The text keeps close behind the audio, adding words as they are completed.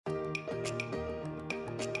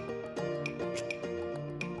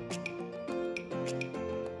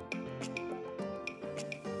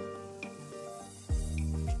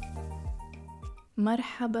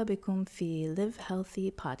مرحبا بكم في Live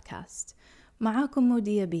Healthy Podcast. معاكم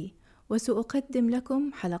موديا بي، وسأقدم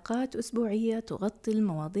لكم حلقات أسبوعية تغطي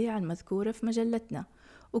المواضيع المذكورة في مجلتنا،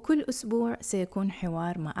 وكل أسبوع سيكون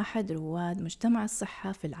حوار مع أحد رواد مجتمع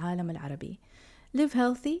الصحة في العالم العربي. Live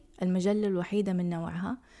Healthy المجلة الوحيدة من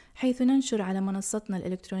نوعها، حيث ننشر على منصتنا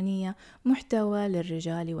الإلكترونية محتوى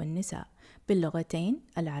للرجال والنساء باللغتين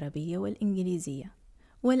العربية والإنجليزية.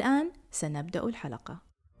 والآن سنبدأ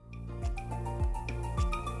الحلقة.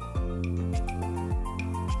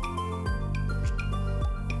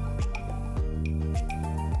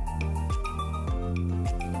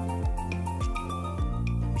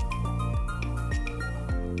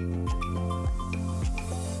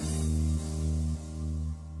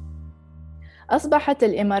 أصبحت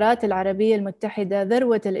الإمارات العربية المتحدة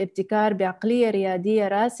ذروة الابتكار بعقلية ريادية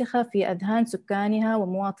راسخة في أذهان سكانها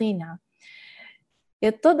ومواطنيها.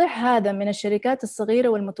 يتضح هذا من الشركات الصغيرة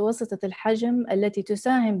والمتوسطة الحجم التي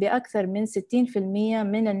تساهم بأكثر من 60%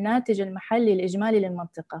 من الناتج المحلي الإجمالي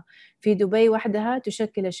للمنطقة. في دبي وحدها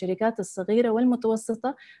تشكل الشركات الصغيرة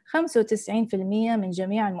والمتوسطة 95% من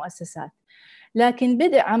جميع المؤسسات. لكن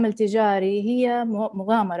بدء عمل تجاري هي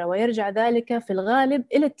مغامرة، ويرجع ذلك في الغالب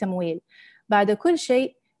إلى التمويل. بعد كل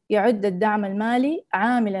شيء يعد الدعم المالي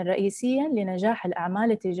عاملاً رئيسياً لنجاح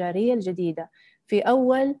الأعمال التجارية الجديدة في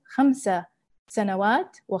أول 5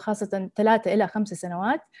 سنوات، وخاصة 3 إلى 5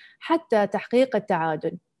 سنوات حتى تحقيق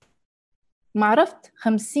التعادل. معرفت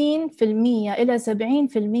 50% إلى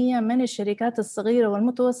 70% من الشركات الصغيرة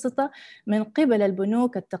والمتوسطة من قبل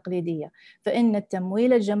البنوك التقليدية، فإن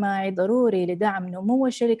التمويل الجماعي ضروري لدعم نمو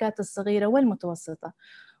الشركات الصغيرة والمتوسطة.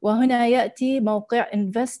 وهنا يأتي موقع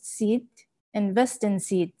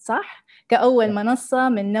Investnseed صح؟ كأول منصة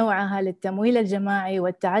من نوعها للتمويل الجماعي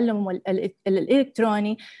والتعلم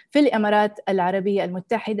الإلكتروني في الإمارات العربية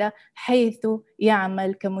المتحدة، حيث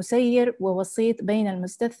يعمل كمسير ووسيط بين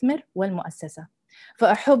المستثمر والمؤسسة.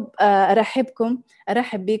 فأحب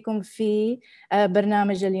أرحب بكم في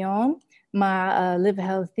برنامج اليوم مع Live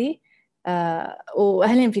Healthy.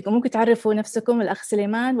 وأهلا فيكم. ممكن تعرفوا نفسكم، الأخ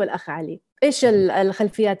سليمان والأخ علي. إيش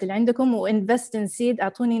الخلفيات اللي عندكم؟ وإنفستنسيد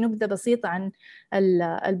أعطوني نبذة بسيطة عن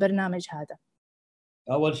البرنامج هذا.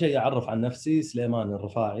 أول شيء أعرف عن نفسي، سليمان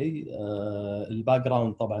الرفاعي. الباك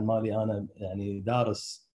جراوند طبعا مالي أنا يعني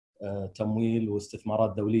دارس تمويل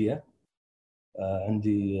واستثمارات دولية.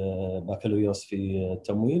 عندي بكالوريوس في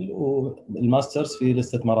التمويل والماسترز في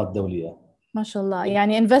الاستثمارات الدولية. ما شاء الله،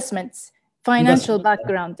 يعني investments financial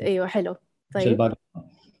background. أيوة حلو. طيب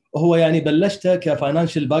هو يعني بلشته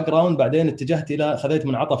كفاينانشال باك جراوند، بعدين اتجهت الى خذيت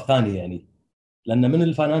منعطف ثاني، يعني لان من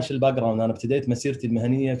الفاينانشال باك جراوند انا ابتديت مسيرتي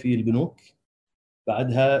المهنيه في البنوك،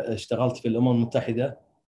 بعدها اشتغلت في الامم المتحده،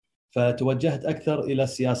 فتوجهت اكثر الى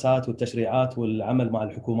السياسات والتشريعات والعمل مع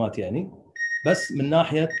الحكومات، يعني بس من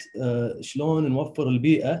ناحيه شلون نوفر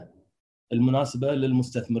البيئه المناسبه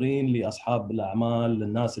للمستثمرين، لاصحاب الاعمال،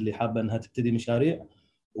 للناس اللي حابه انها تبتدي مشاريع،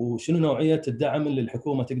 وشنو نوعيه الدعم اللي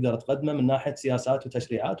الحكومه تقدر تقدمه من ناحيه سياسات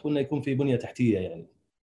وتشريعات، وانه يكون في بنيه تحتيه يعني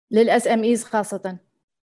للSMEs خاصه.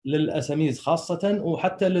 للSMEs خاصه،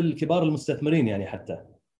 وحتى للكبار المستثمرين يعني حتى.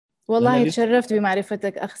 والله تشرفت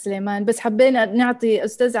بمعرفتك أخ سليمان، بس حبينا نعطي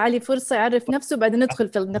أستاذ علي فرصة يعرف نفسه بعد ندخل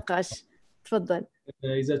في النقاش. تفضل.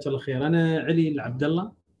 جزاك الله خير. أنا علي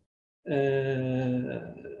العبدالله،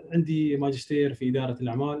 عندي ماجستير في إدارة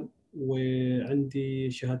الأعمال، وعندي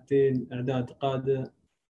شهادتين إعداد قادة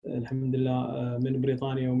الحمد لله من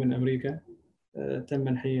بريطانيا ومن أمريكا. تم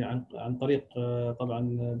منحي عن طريق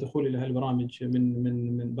طبعا دخولي لهالبرامج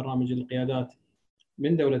من برامج القيادات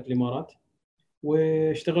من دولة الإمارات،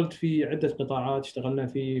 واشتغلت في عدة قطاعات. اشتغلنا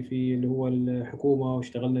في اللي هو الحكومة،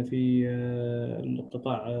 واشتغلنا في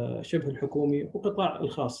القطاع شبه الحكومي وقطاع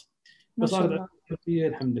الخاص. فصارت عندنا خلفية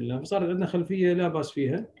الحمد لله، فصارت عندنا خلفية لا بأس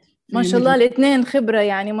فيها. ما شاء الله الاثنين خبرة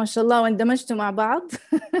يعني، ما شاء الله، واندمجتوا مع بعض.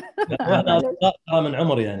 واحنا أصدقاء من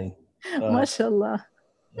عمر يعني ما شاء الله.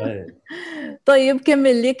 طيب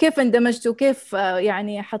كمل لي، كيف اندمجتوا؟ كيف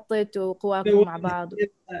يعني حطيتوا قواكم مع بعض؟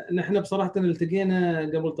 نحن بصراحة التقينا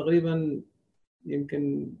قبل تقريبا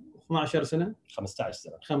يمكن 12 سنة 15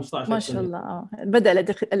 سنة 15 ما شاء الله.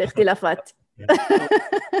 بدأت الاختلافات.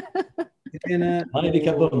 هنا ما يبي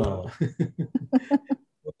يكبرنا.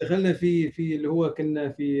 ودخلنا في اللي هو كنا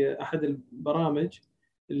في أحد البرامج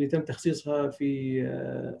اللي تم تخصيصها في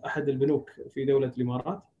أحد البنوك في دولة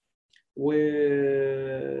الإمارات، والحمد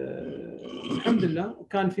لله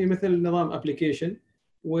كان في مثل نظام أبليكيشن،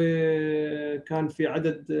 وكان في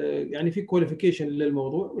عدد يعني في كواليفيكيشن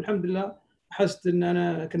للموضوع، والحمد لله حست ان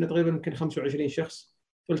انا كنا تقريبا يمكن 25 شخص،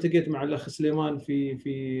 فالتقيت مع الاخ سليمان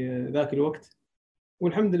في ذاك الوقت،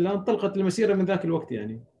 والحمد لله انطلقت المسيره من ذاك الوقت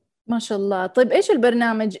يعني. ما شاء الله. طيب إيش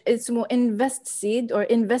البرنامج؟ اسمه Investnseed أو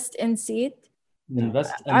Investnseed.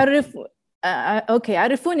 أوكي،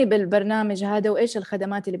 عرفوني بالبرنامج هذا وإيش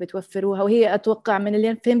الخدمات اللي بتوفروها، وهي أتوقع من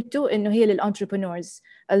اللي فهمته إنه هي للانتربرنورز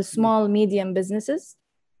السمول ميديوم بزنسز.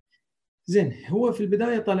 زين، هو في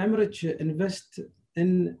البداية طال عمرك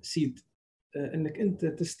Investnseed، إنك أنت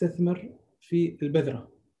تستثمر في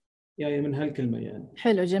البذرة، يعني من هالكلمة يعني.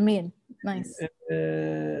 حلو، جميل، نايس.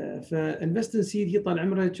 فإنفستنسيد هي طال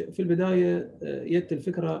عمرك في البداية جت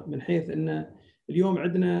الفكرة من حيث أن اليوم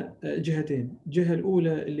عندنا جهتين، الجهة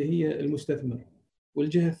الأولى اللي هي المستثمر،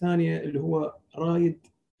 والجهة الثانية اللي هو رائد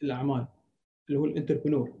الأعمال اللي هو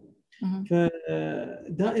الانتربرنور.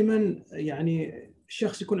 فدائما يعني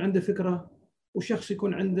الشخص يكون عنده فكرة، وشخص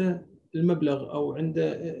يكون عنده المبلغ أو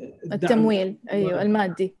عنده التمويل، أيوة،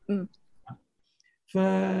 المادي.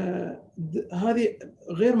 فهذه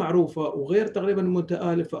غير معروفة وغير تقريبا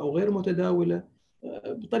متآلفة أو غير متداولة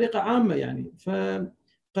بطريقة عامة يعني.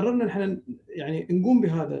 فقررنا نحن يعني نقوم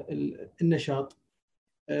بهذا النشاط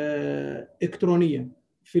إلكترونيا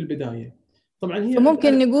في البداية. طبعا هي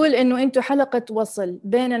فممكن نقول إنه أنتم حلقة وصل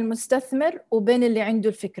بين المستثمر وبين اللي عنده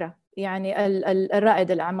الفكرة، يعني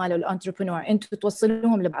الرائد الأعمال والانتربرنور، أنتم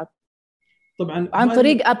توصلوهم لبعض. طبعا عن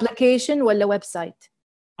طريق ابلكيشن ولا ويب سايت؟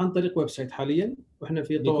 عن طريق ويب سايت حاليا، واحنا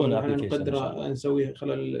في طور احنا نقدر نسويه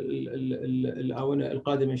خلال الآونة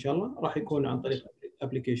القادمة ان شاء الله، راح يكون عن طريق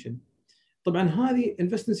ابلكيشن. طبعا هذه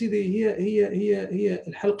انفستنسيد هي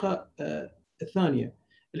الحلقة الثانية.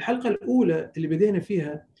 الحلقة الأولى اللي بدينا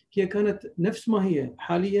فيها هي كانت نفس ما هي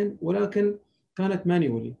حاليا، ولكن كانت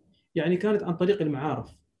مانيولي، يعني كانت عن طريق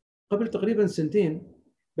المعارف. قبل تقريبا 2 سنين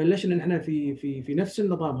بلشنا نحن في نفس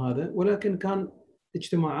النظام هذا، ولكن كان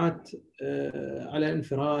اجتماعات على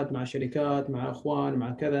انفراد مع شركات مع اخوان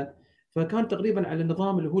مع كذا، فكان تقريبا على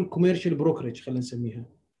النظام اللي هو الكوميرشال بروكرج خلينا نسميها.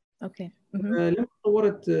 اوكي. لما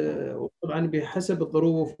تطورت طبعا بحسب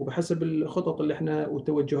الظروف وبحسب الخطط اللي احنا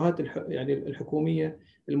والتوجهات يعني الحكوميه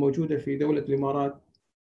الموجوده في دوله الامارات،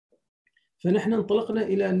 فنحن انطلقنا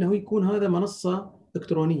الى انه يكون هذا منصه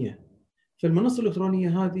الكترونيه. فالمنصه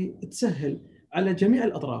الالكترونيه هذه تسهل على جميع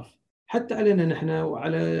الاطراف، حتى علينا نحن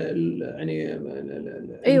وعلى يعني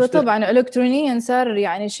ايوه طبعا الكترونيا صار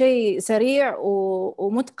يعني شيء سريع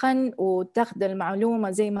ومتقن، وتاخذ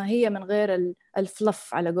المعلومه زي ما هي من غير الفلف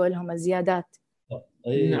على قولهم الزيادات.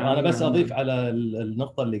 نعم. انا بس اضيف على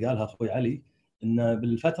النقطه اللي قالها اخوي علي، ان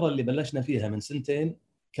بالفتره اللي بلشنا فيها من 2 سنين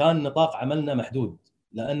كان نطاق عملنا محدود،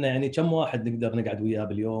 لان يعني كم واحد نقدر نقعد وياه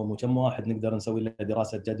باليوم، وكم واحد نقدر نسوي له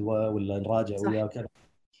دراسه جدوى ولا نراجع وياه وكذا.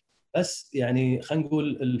 بس يعني خلينا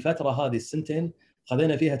نقول الفتره هذه 2 سنين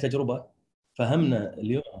خذينا فيها تجربه، فهمنا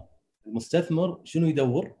اليوم المستثمر شنو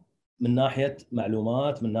يدور من ناحيه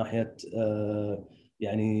معلومات، من ناحيه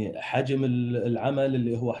يعني حجم العمل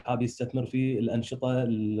اللي هو حاب يستثمر فيه، الانشطه،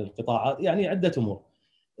 القطاعات، يعني عده امور.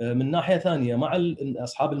 من ناحيه ثانيه مع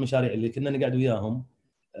اصحاب المشاريع اللي كنا نقعد وياهم،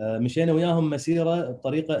 مشينا وياهم مسيره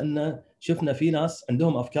بطريقه ان شفنا في ناس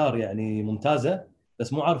عندهم افكار يعني ممتازه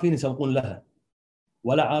بس مو عارفين يسوقون لها،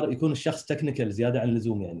 ولا عارف يكون الشخص تكنيكال زياده عن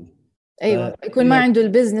اللزوم يعني. ايوه يكون ما عنده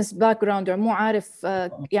البزنس باك جراوند، او مو عارف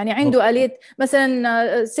يعني عنده آلية.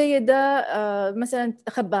 مثلا سيده مثلا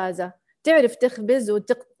خبازه تعرف تخبز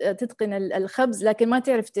وتتقن الخبز، لكن ما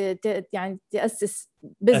تعرف يعني تأسس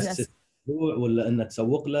بزنس ولا انك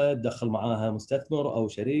تسوق له، تدخل معاها مستثمر او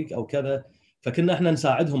شريك او كذا. فكنا احنا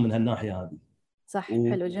نساعدهم من هالناحيه هذه. صح.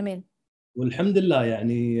 حلو، جميل. والحمد لله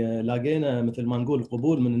يعني لاقينا مثل ما نقول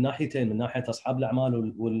قبول من الناحيتين، من ناحيه اصحاب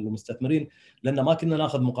الاعمال والمستثمرين، لان ما كنا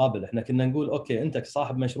ناخذ مقابل. احنا كنا نقول اوكي انت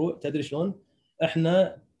صاحب مشروع تدري شلون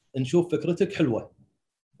احنا نشوف فكرتك حلوه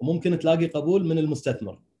وممكن تلاقي قبول من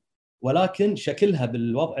المستثمر، ولكن شكلها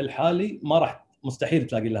بالوضع الحالي ما راح، مستحيل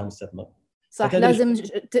تلاقي لها مستثمر. صح، لازم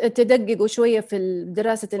تدققوا شويه في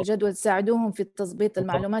دراسه الجدوى، تساعدوهم في تضبيط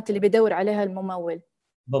المعلومات اللي بيدور عليها الممول.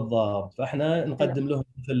 بالضبط. فاحنا نقدم لهم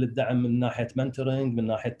مثل الدعم من ناحيه منتورنج، من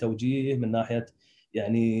ناحيه توجيه، من ناحيه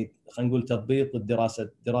يعني خلينا نقول تضبيط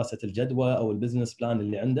دراسه الجدوى او البزنس بلان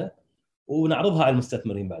اللي عنده، ونعرضها على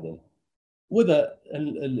المستثمرين بعدين. واذا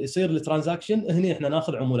يصير الترانزاكشن هني احنا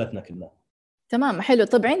ناخذ عمولتنا كلنا. تمام، حلو.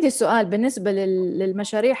 طب عندي سؤال بالنسبه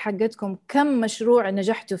للمشاريع حقتكم، كم مشروع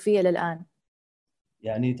نجحتوا فيه للان؟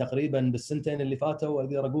 يعني تقريبا بالسنتين اللي فاتوا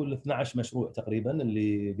اقدر اقول 12 مشروع تقريبا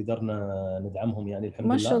اللي قدرنا ندعمهم يعني الحمد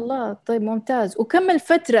لله. ما شاء الله. طيب ممتاز. وكم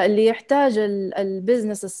الفترة اللي يحتاج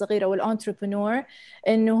البزنس الصغير او الانتربرنور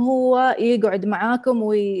انه هو يقعد معاكم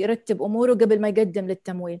ويرتب اموره قبل ما يقدم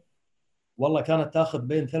للتمويل؟ والله كانت تاخذ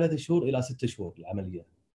بين 3 شهور الى 6 شهور العمليه.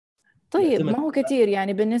 طيب ما هو كثير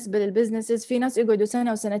يعني بالنسبة للبزنسز. في ناس يقعدوا 1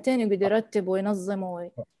 و2 سنين يقعد يرتب وينظم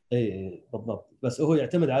اي بالضبط. بس هو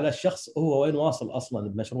يعتمد على الشخص هو وين واصل اصلا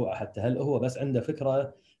بمشروعه، حتى هل هو بس عنده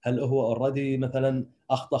فكره، هل هو اوريدي مثلا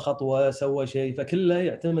اخطا خطوه سوى شيء، فكله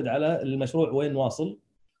يعتمد على المشروع وين واصل،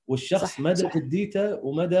 والشخص مدى جديته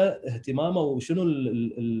ومدى اهتمامه، وشنو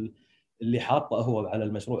اللي حاطه هو على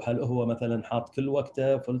المشروع. هل هو مثلا حاط كل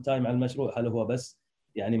وقته فول تايم على المشروع، هل هو بس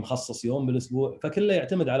يعني مخصص يوم بالاسبوع، فكله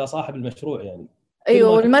يعتمد على صاحب المشروع يعني.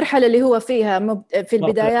 ايوه، والمرحله اللي هو فيها في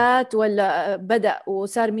البدايات ولا بدا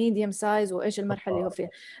وصار ميديوم سايز، وايش المرحله اللي هو فيها.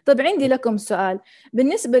 طب عندي لكم سؤال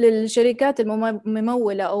بالنسبه للشركات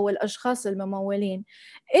المموله او الاشخاص الممولين،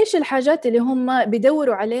 ايش الحاجات اللي هم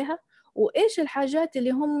بيدوروا عليها وايش الحاجات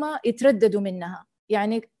اللي هم يترددوا منها؟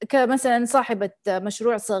 يعني كمثلا صاحبة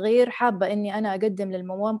مشروع صغير حابة إني أنا أقدم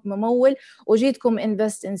للممول وجيتكم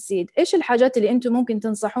Investnseed، إيش الحاجات اللي أنتم ممكن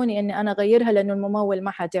تنصحوني إني أنا أغيرها لأنه الممول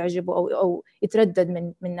ما حتعجبه أو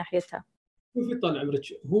يتردد من ناحيتها؟ في طال عمرك،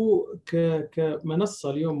 هو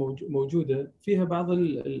كمنصة اليوم موجودة فيها بعض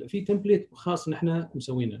في تمبليت خاص نحن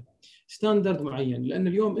مسوينه ستاندرد معين، لأن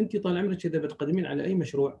اليوم أنت طال عمرك إذا بتقدمين على أي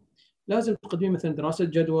مشروع لازم تقدمين مثلا دراسة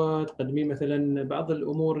جدوى، تقدمين مثلا بعض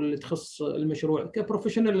الأمور اللي تخص المشروع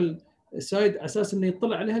كبروفيشنال سايد، أساس إنه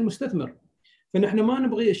يطلع عليها المستثمر. فنحن ما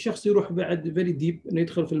نبغي الشخص يروح بعد فيري ديب انه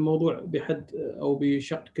يدخل في الموضوع بحد او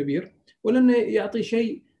بشق كبير، ولا انه يعطي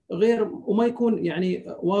شيء غير وما يكون يعني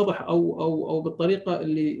واضح او بالطريقه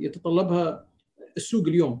اللي يتطلبها السوق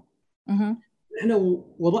اليوم. احنا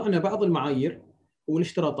وضعنا بعض المعايير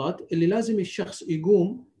والاشتراطات اللي لازم الشخص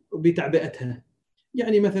يقوم بتعبئتها.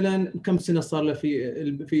 يعني مثلا كم سنه صار له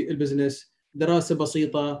في البزنس، دراسه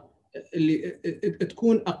بسيطه اللي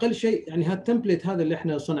تكون اقل شيء، يعني هالتمبلت هذا اللي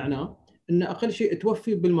احنا صنعناه ان اقل شيء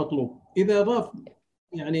توفي بالمطلوب. اذا ضاف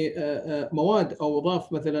يعني مواد او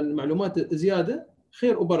ضاف مثلا معلومات زياده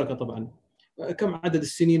خير وبركه طبعا. كم عدد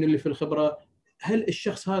السنين اللي في الخبره، هل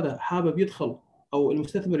الشخص هذا حابب يدخل او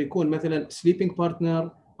المستثمر يكون مثلا سليبنج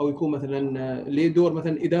بارتنر او يكون مثلا له دور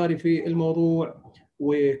مثلا اداري في الموضوع،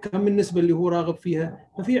 وكم النسبه اللي هو راغب فيها.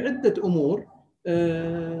 ففي عده امور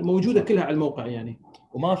موجوده كلها على الموقع يعني.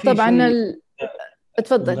 وما في طبعا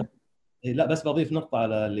اتفضل. لا بس بضيف نقطة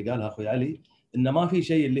على اللي قالها أخوي علي، إنه ما في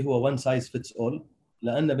شيء اللي هو one size fits all،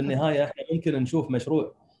 لأن بالنهاية إحنا ممكن نشوف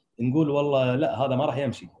مشروع نقول والله لا هذا ما راح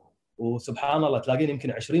يمشي، وسبحان الله تلاقين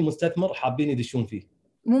يمكن 20 مستثمر حابين يدشون فيه.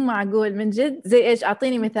 مو معقول من جد؟ زي إيش؟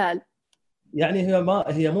 أعطيني مثال. يعني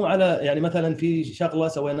هي مو على يعني مثلا في شغلة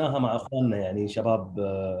سويناها مع أخواننا يعني شباب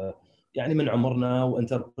يعني من عمرنا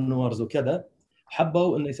وانتربرنورز وكذا،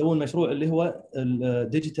 حبوا إنه يسوون مشروع اللي هو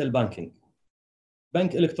الديجيتال بانكينج،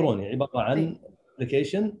 بنك إلكتروني عبارة عن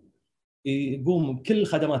ابلكيشن يقوم بكل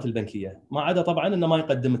الخدمات البنكيه، ما عدا طبعا انه ما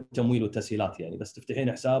يقدم التمويل والتسهيلات يعني، بس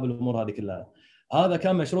تفتحين حساب الامور هذه كلها. هذا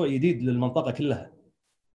كان مشروع جديد للمنطقه كلها.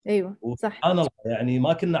 ايوه صح. سبحان الله يعني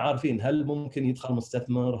ما كنا عارفين هل ممكن يدخل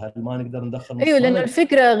مستثمر، هل ما نقدر ندخل ايوه لان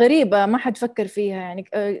الفكره غريبه ما حد فكر فيها يعني.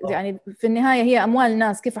 يعني في النهايه هي اموال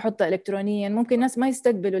ناس، كيف احطها الكترونيا؟ ممكن الناس ما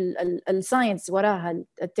يستقبلوا الساينس وراها،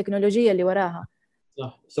 التكنولوجيا اللي وراها.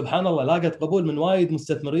 صح. سبحان الله لاقت قبول من وايد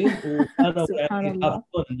مستثمرين، وكانوا يعني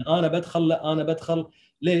يحافظون ان انا بدخل، لا انا بدخل.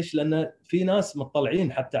 ليش؟ لان في ناس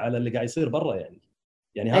مطلعين حتى على اللي قاعد يصير برا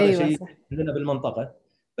يعني هذا أيوة شيء صح. عندنا بالمنطقه،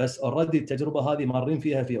 بس اوريدي التجربه هذه مارين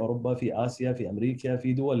فيها في اوروبا، في اسيا، في امريكا،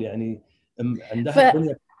 في دول يعني عندها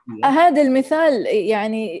الدنيا. هذا المثال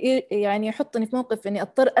يعني يحطني في موقف اني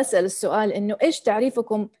اضطر اسال السؤال انه ايش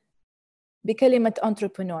تعريفكم بكلمه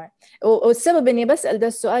انتربرنور؟ والسبب اني بسال ده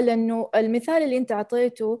السؤال لانه المثال اللي انت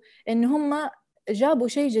اعطيته انه هم جابوا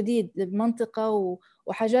شيء جديد للمنطقه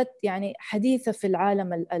وحاجات يعني حديثه في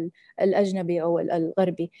العالم الاجنبي او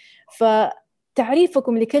الغربي.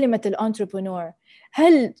 فتعريفكم لكلمه الانتربرنور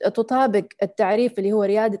هل تطابق التعريف اللي هو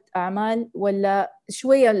رياده اعمال، ولا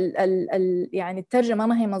شويه يعني الترجمه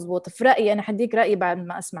ما هي مضبوطه؟ في رايي انا حديك رايي بعد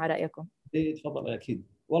ما اسمع رايكم. اي تفضل. اكيد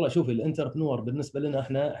والله. شوفي الانتربرنور بالنسبه لنا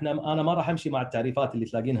احنا انا ما راح امشي مع التعريفات اللي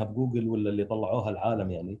تلاقينها بجوجل ولا اللي طلعوها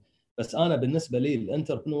العالم يعني، بس انا بالنسبه لي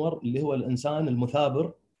الانتربرنور اللي هو الانسان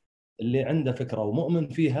المثابر اللي عنده فكره ومؤمن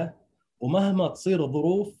فيها، ومهما تصير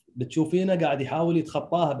الظروف بتشوفينه قاعد يحاول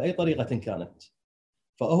يتخطاها باي طريقه كانت.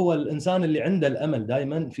 فهو الانسان اللي عنده الامل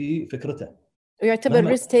دائما في فكرته، ويعتبر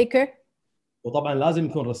ريسك تيكر. وطبعا لازم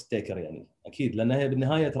يكون ريسك تيكر يعني اكيد، لان هي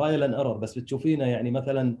بالنهايه ترايل اند ايرور. بس بتشوفينه يعني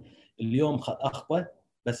مثلا اليوم اخطا،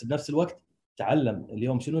 بس بنفس الوقت تعلم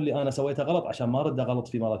اليوم شنو اللي انا سويته غلط عشان ما ارد غلط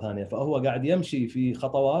في مره ثانيه. فهو قاعد يمشي في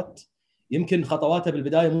خطوات، يمكن خطواته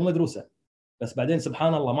بالبدايه مو مدروسه، بس بعدين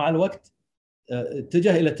سبحان الله مع الوقت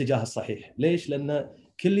اتجه الى الاتجاه الصحيح. ليش؟ لان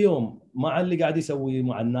كل يوم مع اللي قاعد يسويه،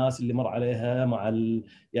 مع الناس اللي مر عليها،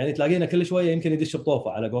 يعني تلاقينا كل شويه يمكن يدش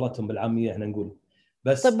بطوفه على قولتهم بالعاميه احنا نقول.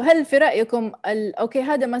 بس طب هل في رأيكم اوكي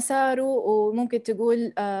هذا مساره وممكن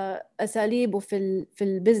تقول اساليبه في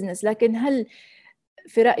البزنس، لكن هل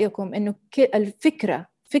في رأيكم انه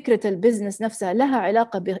فكرة البزنس نفسها لها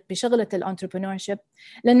علاقة بشغلة الانتربرنورشيب؟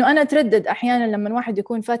 لأنه أنا أتردد أحيانا لما واحد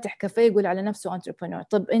يكون فاتح كافيه يقول على نفسه انتربرنور.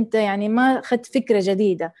 طب أنت يعني ما أخذت فكرة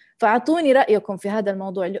جديدة، فأعطوني رأيكم في هذا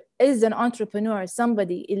الموضوع. is an entrepreneur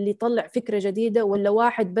somebody اللي يطلع فكرة جديدة، ولا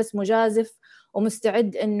واحد بس مجازف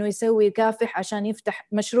ومستعد إنه يسوي كافح عشان يفتح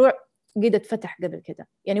مشروع قد اتفتح قبل كده؟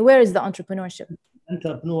 يعني where is the entrepreneurship؟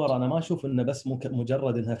 انتربرنور انا ما اشوف انه بس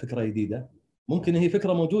مجرد انها فكره جديده، ممكن هي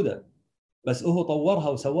فكره موجوده بس هو طورها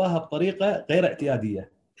وسواها بطريقه غير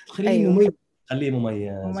اعتياديه تخليه أيوه. مميز، تخليه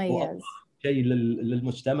مميز مميز. شيء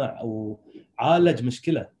للمجتمع او عالج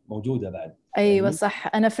مشكله موجوده بعد. ايوه يعني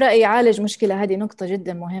صح، انا في رايي عالج مشكله، هذه نقطه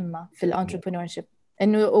جدا مهمه في الانتربرنورشيب،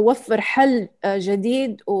 انه يوفر حل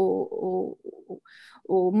جديد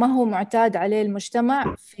وما هو معتاد عليه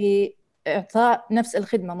المجتمع في اعطاء نفس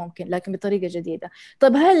الخدمه، ممكن لكن بطريقه جديده.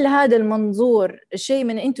 طب هل هذا المنظور شيء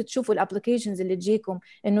من انتم تشوفوا الابلكيشنز اللي تجيكم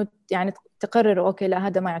انه يعني تقرروا اوكي لا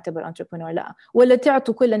هذا ما يعتبر انتربرنور، لا، ولا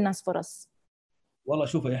تعطوا كل الناس فرص؟ والله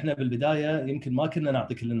شوفوا، احنا بالبدايه يمكن ما كنا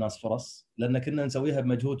نعطي كل الناس فرص لان كنا نسويها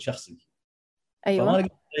بمجهود شخصي. فما ايوه. نقدر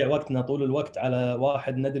نضيع وقتنا طول الوقت على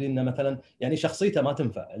واحد ندري انه مثلا يعني شخصيته ما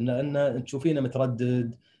تنفع، ان تشوفينه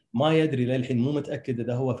متردد ما يدري للحين، مو متاكد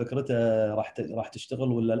اذا هو فكرته راح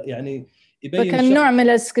تشتغل ولا لا، يعني يبين فكان الشخص. نوع من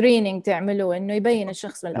السكرينينج تعملوه انه يبين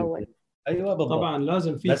الشخص من الاول. ايوه بالضبط. طبعا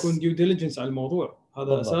لازم في يكون ديو ديليجنس على الموضوع، هذا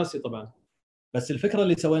بالضبط. اساسي طبعا. بس الفكره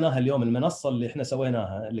اللي سويناها اليوم، المنصه اللي احنا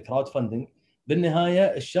سويناها الكراود فاندنج،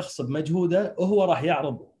 بالنهايه الشخص بمجهوده وهو راح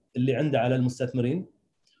يعرض اللي عنده على المستثمرين،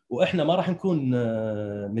 واحنا ما راح نكون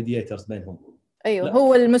ميدياتورز بينهم. ايوه لا،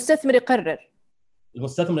 هو المستثمر يقرر.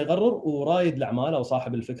 المستثمر يقرر، ورائد الاعمال او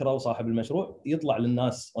صاحب الفكره وصاحب المشروع يطلع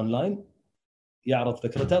للناس اونلاين يعرض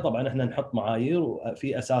فكرته. طبعا احنا نحط معايير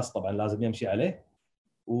وفي اساس طبعا لازم يمشي عليه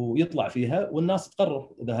ويطلع فيها، والناس تقرر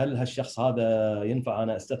اذا هل هالشخص هذا ينفع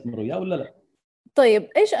انا استثمر وياه ولا لا. طيب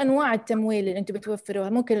ايش انواع التمويل اللي انتم بتوفروها؟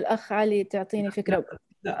 ممكن الاخ علي تعطيني فكره.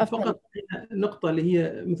 لا فقط النقطة اللي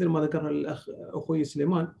هي مثل ما ذكرها الأخ أخوي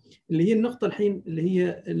سليمان، اللي هي النقطة الحين اللي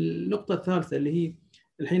هي النقطة الثالثة، اللي هي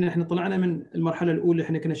الحين احنا طلعنا من المرحلة الأولى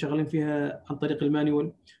احنا كنا شغالين فيها عن طريق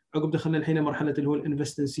المانيوال، عقب دخلنا الحين مرحلة اللي هو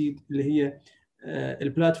الانفستنسيد، اللي هي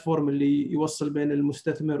البلاتفورم اللي يوصل بين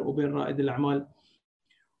المستثمر وبين رائد الأعمال.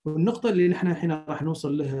 والنقطة اللي نحن الحين راح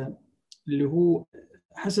نوصل لها اللي هو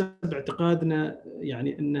حسب اعتقادنا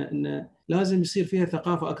يعني ان لازم يصير فيها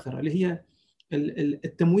ثقافة أكثر، اللي هي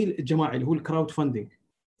التمويل الجماعي اللي هو الكراود فاندنج.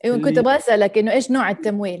 ايوه كنت بسالك انه ايش نوع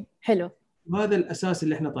التمويل. حلو. هذا الاساس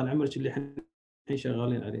اللي احنا طال عمرك اللي احنا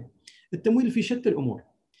شغالين عليه. التمويل في شتى الامور،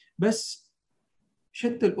 بس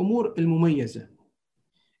شتى الامور المميزه.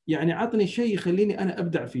 يعني عطني شيء يخليني انا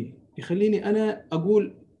ابدع فيه، يخليني انا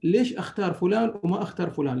اقول ليش اختار فلان وما اختار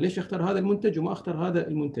فلان، ليش اختار هذا المنتج وما اختار هذا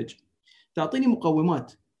المنتج. تعطيني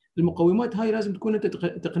مقومات، المقومات هاي لازم تكون انت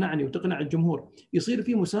تقنعني وتقنع الجمهور، يصير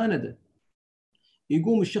في مسانده،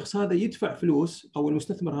 يقوم الشخص هذا يدفع فلوس او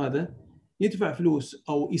المستثمر هذا يدفع فلوس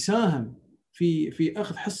او يساهم في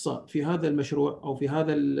اخذ حصه في هذا المشروع او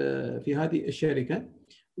في هذه الشركه،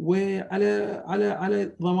 وعلى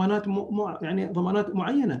على ضمانات يعني ضمانات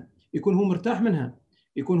معينه يكون هو مرتاح منها،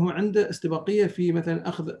 يكون هو عنده استباقيه في مثلا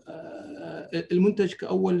اخذ المنتج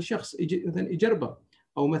كاول شخص مثلا يجربه،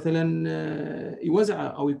 او مثلا يوزعه،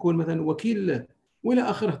 او يكون مثلا وكيل له والى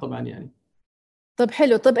اخره طبعا يعني. طب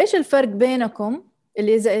حلو. طب ايش الفرق بينكم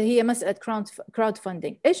اللي هي مساله كراود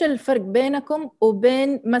فاندنج، ايش الفرق بينكم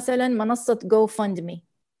وبين مثلا منصه جو فاند مي؟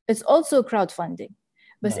 It's also crowdfunding،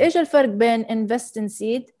 بس ايش الفرق بين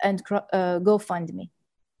Investnseed and go fund me؟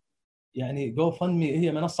 يعني جو فاند مي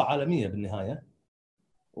هي منصه عالميه بالنهايه،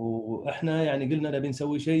 واحنا يعني قلنا نبي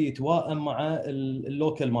نسوي شيء يتوائم مع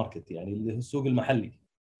اللوكال ماركت، يعني اللي هو السوق المحلي.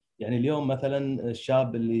 يعني اليوم مثلا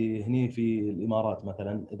الشاب اللي هني في الامارات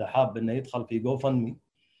مثلا اذا حاب انه يدخل في جو فاند مي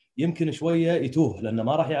يمكن شويه يتوه، لانه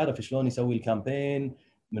ما راح يعرف شلون يسوي الكامبين،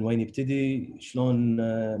 من وين يبتدي، شلون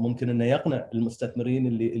ممكن انه يقنع المستثمرين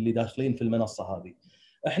اللي داخلين في المنصه هذه.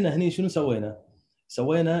 احنا هني شنو سوينا؟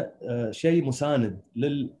 سوينا شيء مساند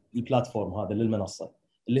للبلاتفورم هذا للمنصه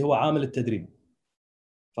اللي هو عامل التدريب.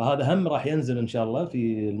 فهذا هم راح ينزل ان شاء الله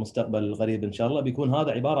في المستقبل القريب ان شاء الله، بيكون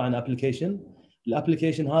هذا عباره عن ابلكيشن.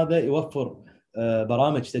 الابلكيشن هذا يوفر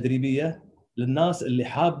برامج تدريبيه للناس اللي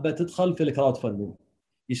حابه تدخل في الكراود فاندنج،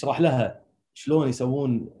 يشرح لها شلون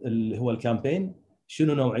يسوون اللي هو الكامبين،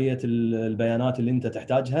 شنو نوعيه البيانات اللي انت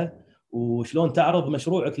تحتاجها، وشلون تعرض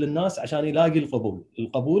مشروعك للناس عشان يلاقي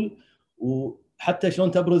القبول، وحتى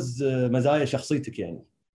شلون تبرز مزايا شخصيتك يعني.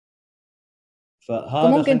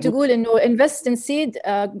 فممكن تقول إنه Investnseed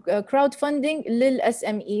crowd funding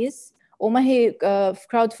للSMEs وما هي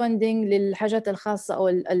crowd funding للحاجات الخاصة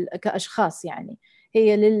أو كأشخاص، يعني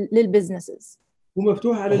هي للبزنسز.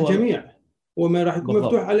 ومفتوح على الجميع، وما راح يكون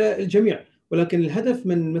مفتوح على الجميع، ولكن الهدف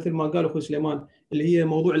من مثل ما قال أخوي سليمان اللي هي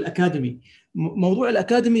موضوع الأكاديمي. موضوع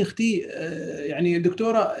الأكاديمي اختي يعني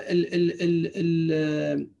دكتورة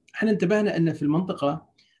احنا انتبهنا أن في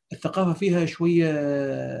المنطقة الثقافة فيها شوية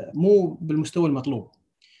مو بالمستوى المطلوب.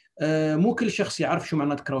 مو كل شخص يعرف شو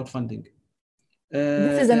معنات كراود فاندنج.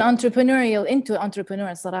 This is an entrepreneurial into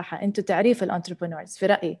entrepreneur صراحة. أنتوا تعريف الانتربرنورز في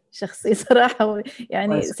رأيي شخصي صراحة،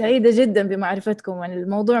 يعني سعيدة جدا بمعرفتكم عن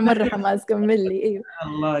الموضوع، مرة حماس. كمل لي. أيوه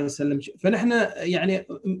الله يسلمك. فنحن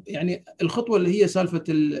يعني الخطوة اللي هي سالفة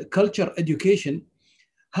الكالتشر education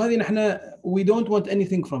هذه نحن we don't want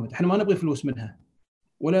anything from it. احنا ما نبغي فلوس منها،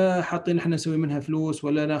 ولا حاطين احنا نسوي منها فلوس،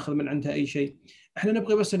 ولا ناخذ من عندها أي شيء. احنا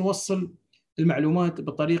نبغي بس نوصل المعلومات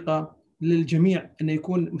بطريقة للجميع أنه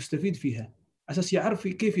يكون مستفيد فيها، أساس يعرف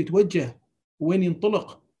كيف يتوجه، وين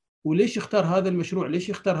ينطلق، وليش يختار هذا المشروع، ليش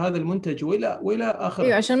يختار هذا المنتج، وإلى آخره.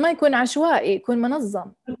 أيوة، عشان ما يكون عشوائي، يكون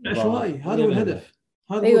منظم. عشوائي هذا هو الهدف.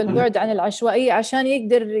 أيوة، البعد عن العشوائية عشان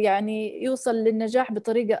يقدر يعني يوصل للنجاح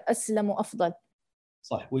بطريقة أسلم وأفضل.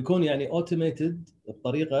 صح، ويكون يعني اوتوميتد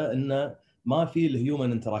بطريقة إنه ما في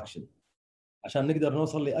الهيومن انتراكشن، عشان نقدر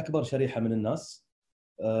نوصل لأكبر شريحة من الناس.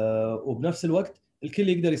 وبنفس الوقت الكل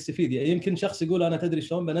يقدر يستفيد. يعني يمكن شخص يقول أنا تدري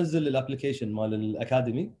شلون بنزل الابليكيشن مال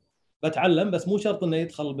الأكاديمي بتعلم، بس مو شرط إنه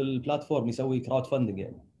يدخل بالبلاتفورم يسوي كراود فاندنج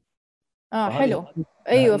يعني. حلو.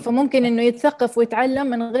 أيوة، فممكن إنه يتثقف ويتعلم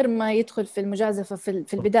من غير ما يدخل في المجازفة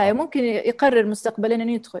في البداية. ممكن يقرر مستقبلا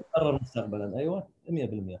إنه يدخل. يقرر مستقبلا. أيوة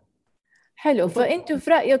 100%. حلو. فأنتوا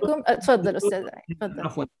في رأيكم، تفضل أستاذ. تفضل.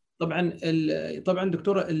 عفوا. طبعا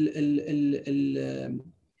دكتورة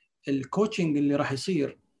الكوتشنج اللي راح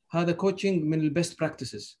يصير هذا كوتشنج من البيست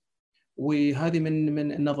براكتسز، وهذه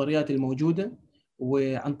من النظريات الموجودة،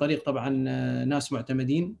 وعن طريق طبعا ناس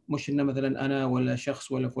معتمدين، مش إنه مثلا أنا ولا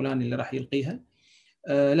شخص ولا فلان اللي راح يلقيها.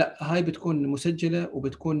 لا، هاي بتكون مسجلة،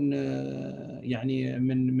 وبتكون يعني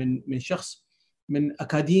من شخص من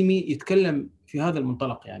أكاديمي يتكلم في هذا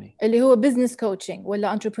المنطلق، يعني اللي هو بزنس كوتشنج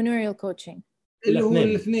ولا entrepreneurial كوتشنج، اللي هو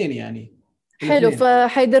الاثنين يعني. حلو.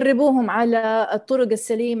 فحيدربوهم على الطرق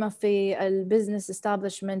السليمة في البزنس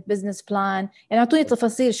استابلشمنت، بزنس بلان. يعني اعطوني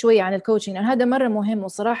تفاصيل شوية عن الكوتشنج، يعني هذا مرة مهم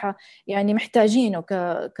وصراحة يعني محتاجينه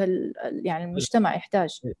يعني المجتمع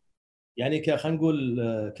يحتاج. يعني خلينا نقول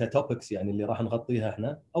كتوبكس يعني اللي راح نغطيها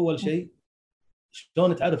احنا. اول شيء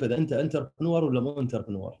شلون تعرف اذا انت انتربرنور ولا مو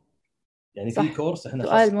انتربرنور. يعني في كورس احنا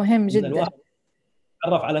سؤال مهم جدا. الواحد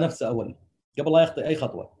يتعرف على نفسه اول قبل لا يخطي اي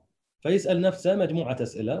خطوه، فيسال نفسه مجموعه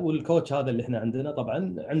اسئله. والكوتش هذا اللي احنا عندنا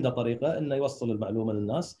طبعا عنده طريقه انه يوصل المعلومه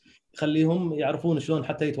للناس، يخليهم يعرفون شلون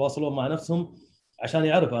حتى يتواصلون مع نفسهم، عشان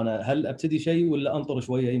يعرف انا هل ابتدي شيء ولا انطر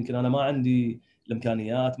شويه. يمكن انا ما عندي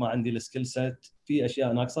الامكانيات، ما عندي السكيل سيت، في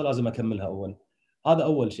اشياء ناقصه لازم اكملها اول. هذا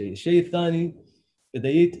اول شيء. الشيء الثاني،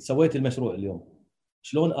 اذا سويت المشروع اليوم،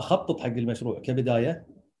 شلون اخطط حق المشروع كبدايه،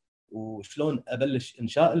 وشلون ابلش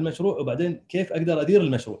انشاء المشروع، وبعدين كيف اقدر ادير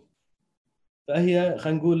المشروع. فهي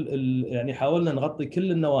خلينا نقول يعني حاولنا نغطي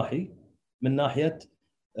كل النواحي، من ناحيه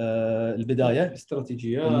البدايه،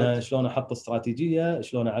 استراتيجيات، شلون احط استراتيجيه،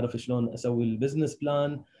 شلون اعرف شلون اسوي البزنس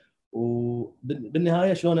بلان،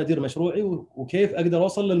 وبالنهايه شلون ادير مشروعي، وكيف اقدر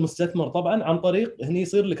اوصل للمستثمر طبعا عن طريق هني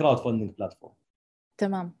يصير الكراود فاندنج بلاتفورم.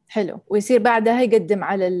 تمام، حلو. ويصير بعدها يقدم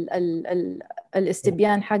على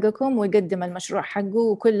الاستبيان حقكم، ويقدم المشروع حقه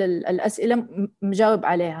وكل الأسئلة مجاوب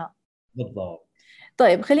عليها. بالضبط.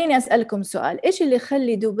 طيب، خليني أسألكم سؤال. إيش اللي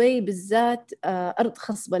يخلي دبي بالذات أرض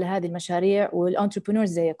خصبة لهذه المشاريع والانتربرنور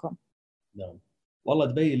زيكم؟ نعم، والله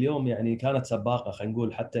دبي اليوم يعني كانت سباقة، خلينا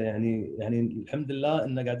نقول حتى يعني الحمد لله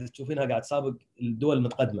إن قاعد تشوفينها قاعد تسابق الدول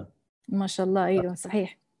المتقدمة. ما شاء الله. أيوه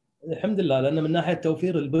صحيح. الحمد لله، لأن من ناحية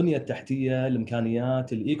توفير البنية التحتية،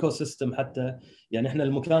 الإمكانيات، الإيكو سيستم حتى. يعني إحنا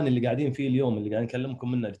المكان اللي قاعدين فيه اليوم، اللي قاعد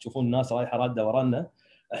نكلمكم منه، تشوفون الناس رايحة رادة ورانا،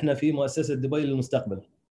 إحنا في مؤسسة دبي للمستقبل.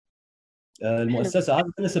 المؤسسة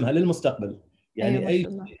هذه اسمها للمستقبل. يعني أيوة، أي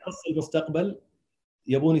شيء يخص المستقبل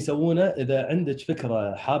يبون يسوونه. إذا عندك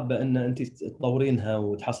فكرة حابة أن أنت تطورينها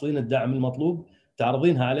وتحصلين الدعم المطلوب،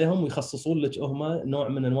 تعرضينها عليهم ويخصصون لك هم نوع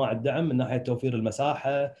من أنواع الدعم، من ناحية توفير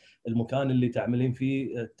المساحة، المكان اللي تعملين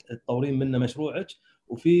فيه تطورين منه مشروعك،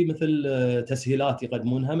 وفي مثل تسهيلات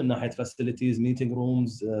يقدمونها من ناحية فاسيلتيز، ميتينج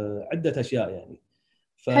رومز، عدة أشياء يعني.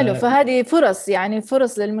 حلو. فهذه فرص، يعني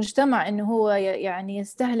فرص للمجتمع إنه هو يعني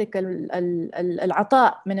يستهلك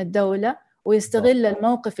العطاء من الدولة ويستغل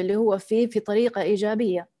الموقف اللي هو فيه في طريقة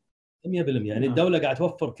إيجابية. 100%. يعني الدولة قاعد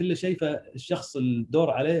توفر كل شيء، فالشخص الدور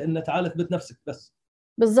عليه إنه تعال اثبت نفسك بس.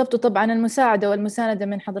 بالضبط. وطبعا المساعدة والمساندة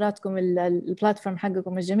من حضراتكم، البلاتفورم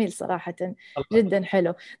حقكم الجميل صراحة جدا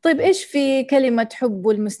حلو. طيب إيش في كلمة حب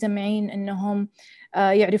والمستمعين إنهم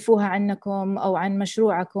يعرفوها عنكم أو عن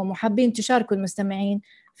مشروعكم وحابين تشاركوا المستمعين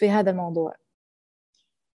في هذا الموضوع؟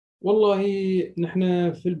 والله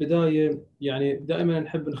نحن في البداية يعني دائما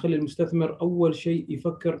نحب نخلي المستثمر أول شيء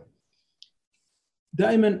يفكر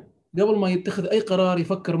دائما قبل ما يتخذ أي قرار،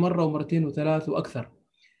 يفكر مرة ومرتين وثلاث وأكثر.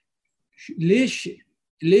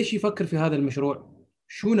 ليش يفكر في هذا المشروع؟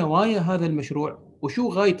 شو نوايا هذا المشروع وشو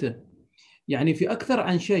غايته؟ يعني في أكثر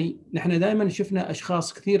عن شيء نحن دائما شفنا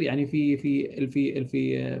أشخاص كثير يعني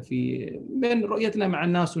في من رؤيتنا مع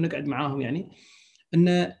الناس ونقعد معاهم، يعني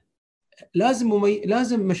أن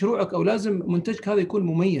لازم مشروعك أو لازم منتجك هذا يكون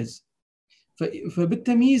مميز.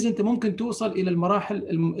 فبالتمييز أنت ممكن توصل إلى المراحل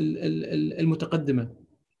المتقدمة،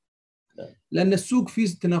 لأن السوق فيه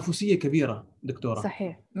تنافسية كبيرة دكتورة.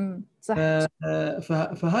 صحيح. صح.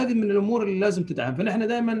 فهذه من الأمور اللي لازم تدعم. فنحن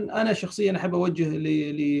دائما أنا شخصيا أحب أوجه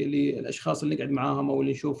للأشخاص اللي نقعد معاهم أو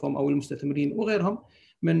اللي نشوفهم أو المستثمرين وغيرهم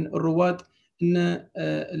من الرواد، أن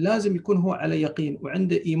لازم يكون هو على يقين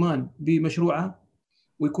وعنده إيمان بمشروعه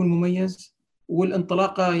ويكون مميز.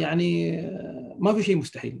 والانطلاقة يعني ما في شيء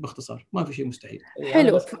مستحيل، باختصار ما في شيء مستحيل.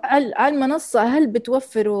 حلو. على المنصة هل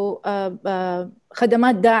بتوفروا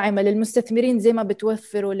خدمات داعمة للمستثمرين زي ما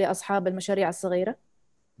بتوفروا لأصحاب المشاريع الصغيرة؟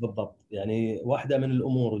 بالضبط. يعني واحدة من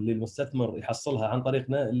الأمور اللي المستثمر يحصلها عن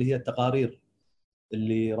طريقنا اللي هي التقارير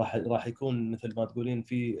اللي راح يكون مثل ما تقولين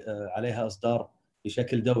في عليها إصدار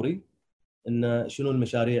بشكل دوري، إن شنو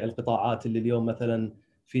المشاريع القطاعات اللي اليوم مثلا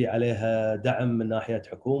في عليها دعم من ناحية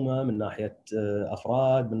حكومة، من ناحية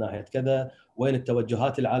أفراد، من ناحية كذا، وين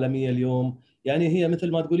التوجهات العالمية اليوم. يعني هي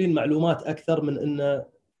مثل ما تقولين معلومات أكثر من إن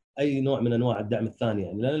أي نوع من أنواع الدعم الثاني،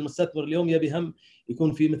 يعني لأن المستثمر اليوم يبي هم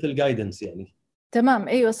يكون في مثل جايدنس يعني. تمام.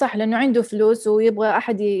 ايوه صح، لانه عنده فلوس ويبغى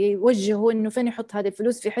احد يوجهه انه فين يحط هذه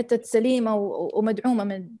الفلوس في حته سليمه ومدعومه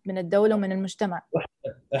من الدوله ومن المجتمع.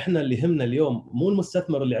 احنا اللي يهمنا اليوم مو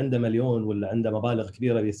المستثمر اللي عنده مليون ولا عنده مبالغ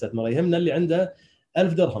كبيره بيستثمر، يهمنا اللي عنده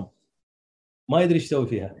 1000 درهم ما يدري ايش يسوي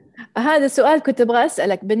فيها. هذا السؤال كنت ابغى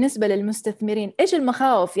اسالك بالنسبه للمستثمرين، ايش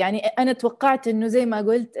المخاوف؟ يعني انا توقعت انه زي ما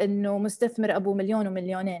قلت انه مستثمر ابو مليون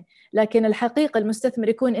ومليونين، لكن الحقيقه المستثمر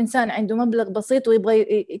يكون انسان عنده مبلغ بسيط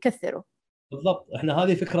ويبغى يكثره. بالضبط. احنا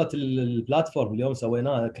هذه فكره البلاتفورم اليوم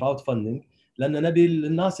سويناها كراود فاندنج، لان نبي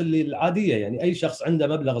الناس اللي العاديه، يعني اي شخص عنده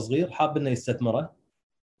مبلغ صغير حاب انه يستثمره.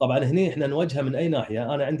 طبعا هني احنا نوجهه من اي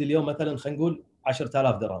ناحيه. انا عندي اليوم مثلا خلينا نقول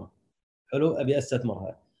 10000 درهم، حلو، ابي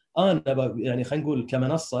استثمرها. انا يعني خلينا نقول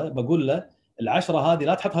كمنصه بقول له ال10 هذه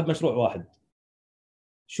لا تحطها بمشروع واحد،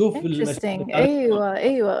 شوف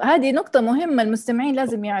ايوه هذه نقطة مهمة المستمعين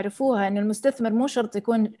لازم يعرفوها، انه المستثمر مو شرط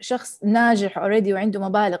يكون شخص ناجح اوريدي وعنده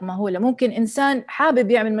مبالغ مهولة، ممكن انسان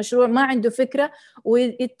حابب يعمل مشروع ما عنده فكرة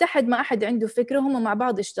ويتحد مع احد عنده فكرة، هم مع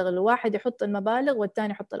بعض يشتغلوا، واحد يحط المبالغ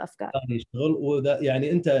والثاني يحط الافكار. يشتغل. وإذا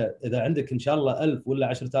يعني انت اذا عندك ان شاء الله 1000 ولا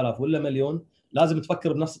 10000 ولا مليون لازم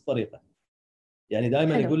تفكر بنفس الطريقة. يعني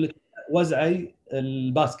دائما يقول لك وزعي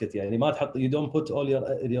الباسكت، يعني ما تحط you don't put all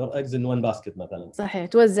your eggs in one basket مثلا. صحيح،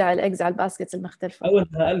 توزع الاجز على الباسكتس المختلفة. او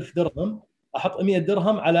انها 1000 درهم احط 100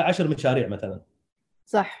 درهم على 10 مشاريع مثلا.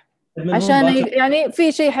 صح، عشان يعني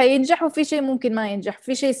في شيء حينجح وفي شيء ممكن ما ينجح،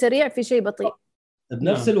 في شيء سريع في شيء بطيء.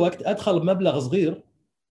 بنفس الوقت ادخل بمبلغ صغير،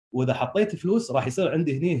 واذا حطيت فلوس راح يصير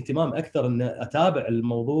عندي هنا اهتمام اكثر ان اتابع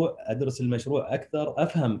الموضوع، ادرس المشروع اكثر،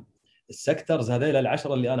 افهم السكترز هذيل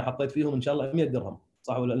ال10 اللي انا حطيت فيهم ان شاء الله 100 درهم،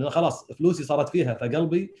 صح ولا؟ لان خلاص فلوسي صارت فيها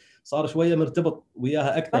فقلبي صار شويه مرتبط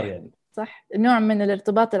وياها اكثر. صح. يعني صح، نوع من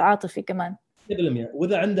الارتباط العاطفي كمان 100%.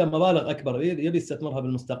 واذا عنده مبالغ اكبر يبي يستثمرها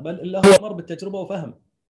بالمستقبل، الا هو مر بالتجربه وفهم.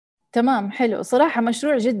 تمام. حلو صراحة،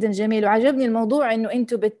 مشروع جدا جميل، وعجبني الموضوع انه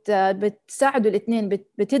انتم بتساعدوا الاثنين،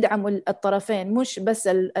 بتدعموا الطرفين، مش بس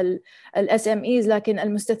الاس ام ايز لكن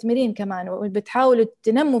المستثمرين كمان، وبتحاولوا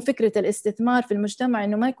تنموا فكرة الاستثمار في المجتمع،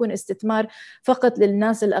 انه ما يكون استثمار فقط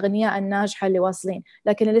للناس الاغنياء الناجحة اللي واصلين،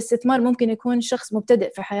 لكن الاستثمار ممكن يكون شخص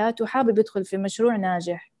مبتدئ في حياته حابب يدخل في مشروع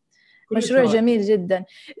ناجح. مشروع جميل جدا.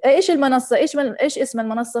 ايش المنصة؟ ايش اسم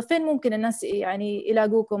المنصة؟ فين ممكن الناس يعني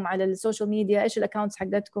يلاقوكم على السوشيال ميديا؟ ايش الاكونتس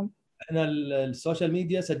حقتكم؟ احنا السوشيال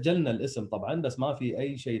ميديا سجلنا الاسم طبعا، بس ما في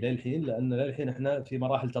اي شيء للحين، لان للحين احنا في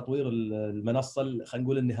مراحل تطوير المنصه خلينا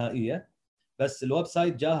نقول النهائيه. بس الويب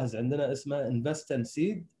سايت جاهز عندنا، اسمه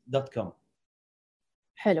investnseed.com.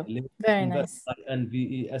 حلو. very nice.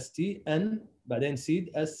 investn بعدين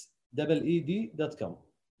seed seed.com.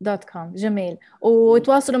 جميل.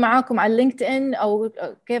 وتواصلوا معاكم على لينكد ان او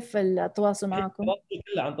كيف التواصل معاكم؟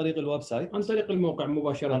 كله عن طريق الويب سايت، عن طريق الموقع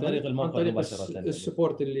مباشره، عن طريق الموقع عن طريق مباشره،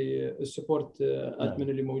 السبورت ادمن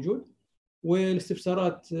اللي موجود.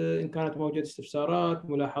 والاستفسارات إن كانت موجودة استفسارات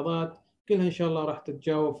ملاحظات كلها إن شاء الله راح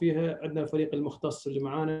تتجاوب فيها. عندنا الفريق المختص اللي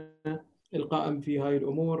معانا القائم في هاي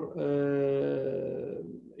الأمور.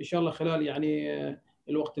 إن شاء الله خلال يعني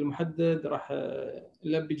الوقت المحدد راح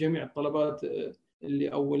نلبي جميع الطلبات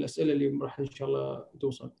أو الأسئلة اللي راح إن شاء الله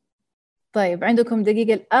توصل. طيب عندكم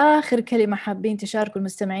دقيقة آخر كلمة حابين تشاركوا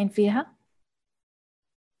المستمعين فيها؟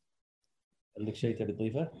 عندك شيء تبي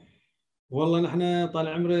تضيفه؟ والله نحن طال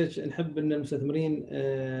عمرك نحب أن المستثمرين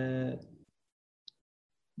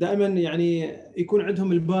دائما يعني يكون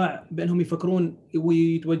عندهم الباع بأنهم يفكرون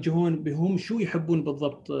ويتوجهون بهم شو يحبون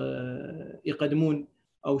بالضبط يقدمون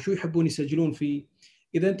أو شو يحبون يسجلون فيه.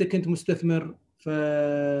 إذا أنت كنت مستثمر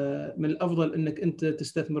فمن الأفضل أنك أنت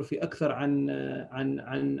تستثمر في أكثر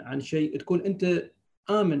عن شيء تكون أنت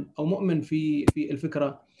آمن أو مؤمن في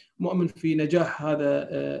الفكرة، مؤمن في نجاح هذا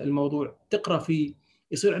الموضوع، تقرأ فيه،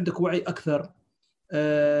 يصير عندك وعي أكثر.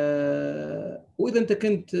 وإذا أنت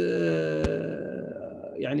كنت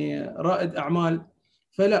يعني رائد أعمال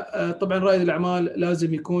فلا، طبعا رائد الأعمال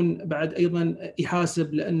لازم يكون بعد أيضا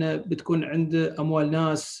يحاسب، لأنه بتكون عنده أموال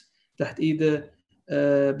ناس تحت إيده،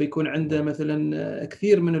 بيكون عنده مثلا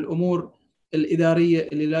كثير من الأمور الإدارية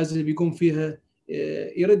اللي لازم يقوم فيها،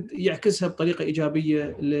 يرد يعكسها بطريقة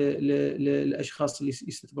إيجابية للأشخاص اللي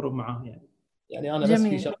يستثمرون معاه. يعني أنا جميل. بس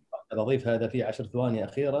في شغلة أضيف هذا في 10 ثواني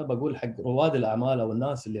أخيرة، بقول حق رواد الأعمال أو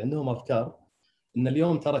الناس اللي عندهم أفكار إن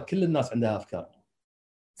اليوم ترى كل الناس عندها أفكار،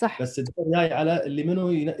 صح. بس الدور جاي على اللي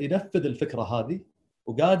منه ينفذ الفكرة هذه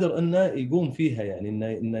وقادر إنه يقوم فيها، يعني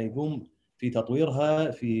إنه يقوم في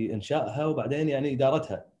تطويرها، في إنشائها، وبعدين يعني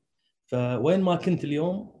إدارتها. فوين ما كنت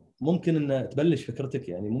اليوم ممكن إن تبلش فكرتك،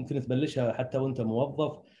 يعني ممكن تبلشها حتى وأنت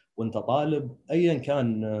موظف، وأنت طالب، أيا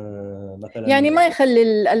كان. مثلا يعني ما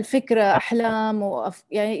يخلي الفكرة أحلام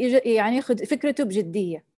يعني ياخذ فكرته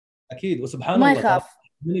بجدية. أكيد. وسبحان ما الله يخاف.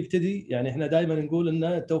 من يبتدي، يعني إحنا دائما نقول إن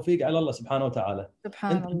التوفيق على الله سبحانه وتعالى.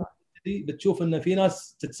 سبحان الله. بتشوف إن في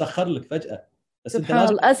ناس تتسخر لك فجأة، بس أنت سبحان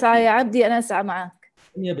لازم الله. أسعى يا عبدي أنا أسعى معك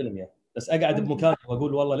 100%. بس أقعد بمكاني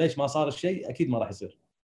وأقول والله ليش ما صار الشيء، أكيد ما راح يصير.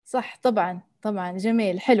 صح. طبعا طبعا.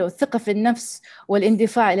 جميل. حلو. الثقة في النفس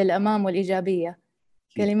والاندفاع إلى الأمام والإيجابية.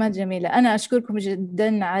 كلمات جميلة. أنا أشكركم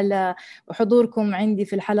جدا على حضوركم عندي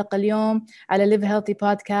في الحلقة اليوم على Live Healthy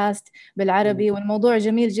Podcast بالعربي، والموضوع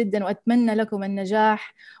جميل جدا وأتمنى لكم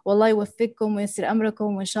النجاح، والله يوفقكم ويسر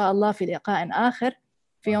أمركم، وإن شاء الله في لقاء آخر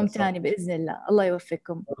في يوم ثاني بإذن الله. الله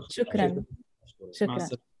يوفقكم. شكرا. شكرا.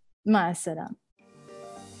 مع السلامة.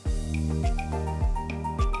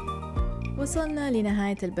 وصلنا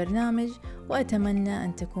لنهاية البرنامج، وأتمنى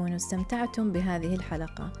أن تكونوا استمتعتم بهذه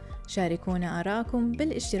الحلقة. شاركونا آراءكم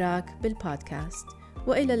بالاشتراك بالبودكاست،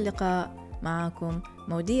 وإلى اللقاء. معكم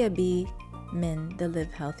موديا بي من The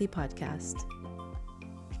Live Healthy Podcast.